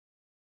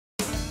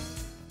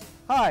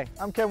Hi,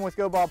 I'm Kevin with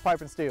Go Bob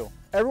Pipe and Steel.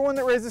 Everyone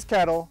that raises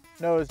cattle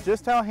knows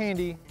just how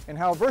handy and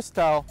how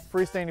versatile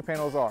freestanding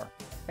panels are,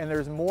 and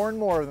there's more and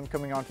more of them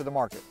coming onto the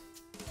market.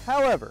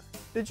 However,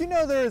 did you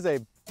know there is a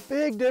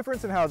big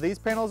difference in how these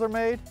panels are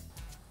made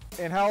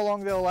and how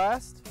long they'll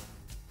last?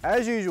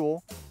 As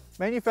usual,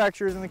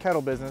 manufacturers in the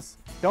cattle business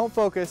don't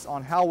focus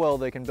on how well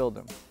they can build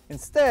them.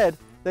 Instead,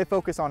 they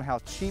focus on how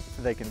cheap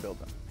they can build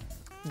them.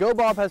 Go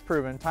Bob has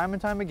proven time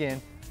and time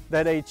again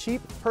that a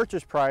cheap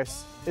purchase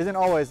price isn't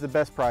always the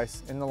best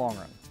price in the long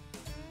run.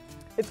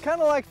 It's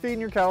kind of like feeding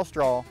your cattle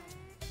straw.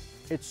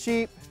 It's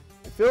cheap,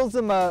 it fills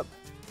them up,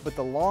 but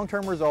the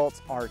long-term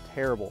results are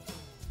terrible.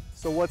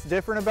 So what's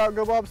different about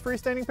Go Bob's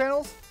freestanding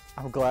panels?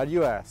 I'm glad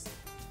you asked.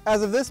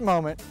 As of this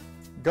moment,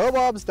 Go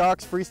Bob's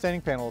Docks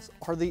freestanding panels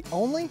are the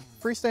only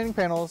freestanding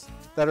panels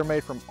that are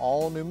made from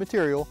all new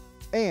material,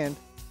 and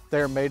they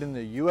are made in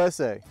the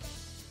USA.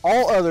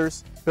 All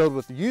others build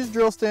with used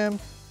drill stem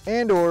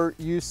and/or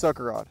used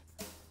sucker rod.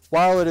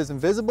 While it is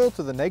invisible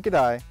to the naked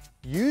eye,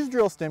 used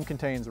drill stem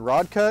contains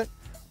rod cut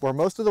where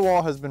most of the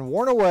wall has been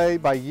worn away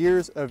by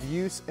years of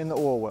use in the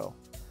oil well.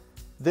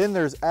 Then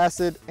there's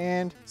acid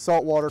and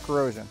saltwater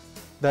corrosion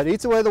that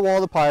eats away the wall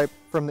of the pipe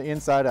from the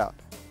inside out.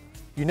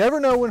 You never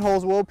know when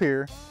holes will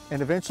appear,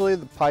 and eventually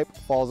the pipe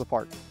falls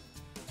apart.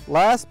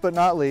 Last but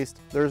not least,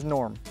 there's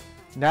NORM,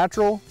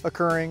 natural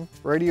occurring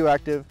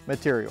radioactive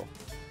material,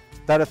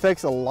 that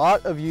affects a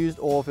lot of used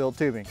oil field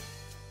tubing.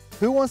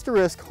 Who wants to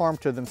risk harm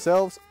to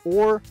themselves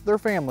or their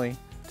family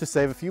to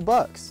save a few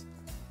bucks?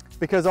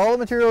 Because all the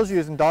materials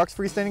used in Docks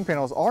freestanding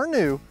panels are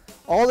new,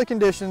 all the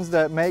conditions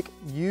that make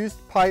used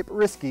pipe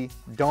risky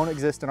don't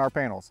exist in our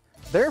panels.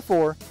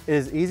 Therefore, it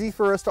is easy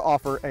for us to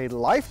offer a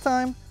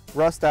lifetime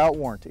rust-out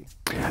warranty.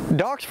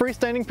 Docks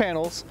freestanding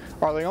panels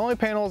are the only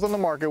panels on the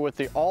market with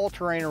the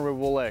all-terrain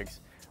removable legs.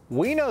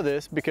 We know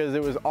this because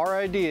it was our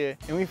idea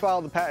and we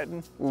filed the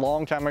patent a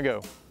long time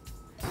ago.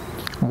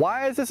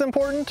 Why is this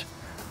important?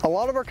 A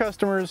lot of our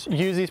customers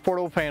use these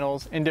portable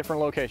panels in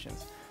different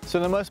locations, so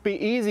they must be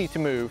easy to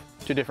move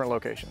to different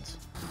locations.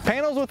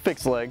 Panels with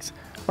fixed legs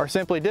are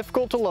simply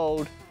difficult to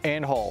load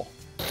and haul.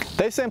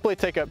 They simply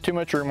take up too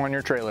much room on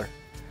your trailer.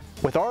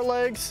 With our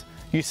legs,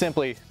 you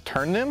simply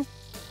turn them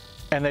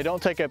and they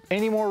don't take up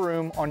any more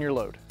room on your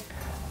load.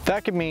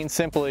 That could mean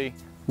simply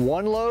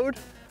one load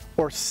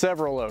or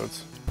several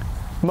loads.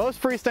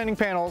 Most freestanding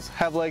panels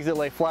have legs that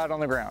lay flat on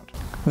the ground.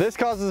 This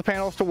causes the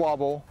panels to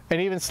wobble and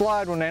even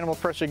slide when animals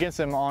press against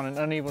them on an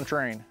uneven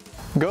terrain.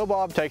 Go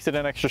Bob takes it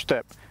an extra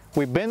step.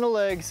 We bend the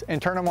legs and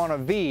turn them on a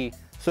V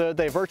so that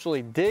they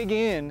virtually dig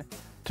in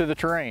to the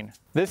terrain.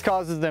 This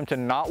causes them to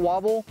not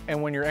wobble,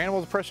 and when your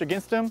animals press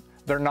against them,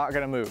 they're not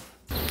going to move.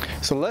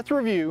 So let's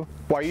review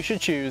why you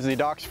should choose the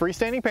Docks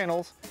freestanding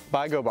panels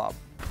by Go Bob.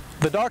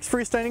 The Docks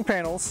freestanding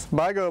panels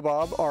by Go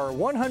Bob are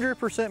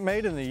 100%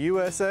 made in the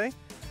USA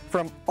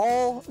from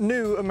all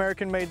new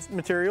American-made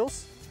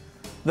materials.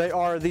 They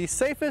are the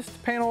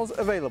safest panels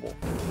available.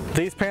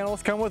 These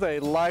panels come with a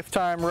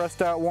lifetime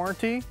rust-out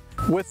warranty.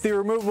 With the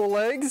removable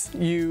legs,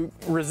 you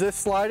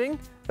resist sliding,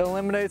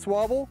 eliminates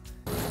wobble.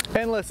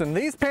 And listen,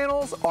 these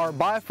panels are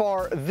by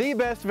far the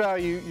best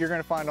value you're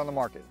going to find on the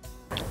market.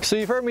 So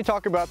you've heard me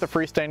talk about the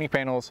freestanding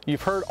panels.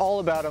 You've heard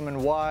all about them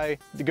and why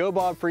the Go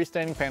Bob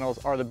freestanding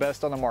panels are the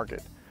best on the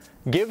market.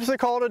 Give us a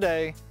call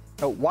today.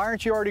 Why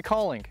aren't you already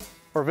calling?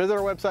 Or visit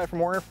our website for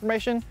more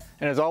information.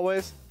 And as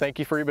always, thank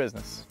you for your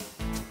business.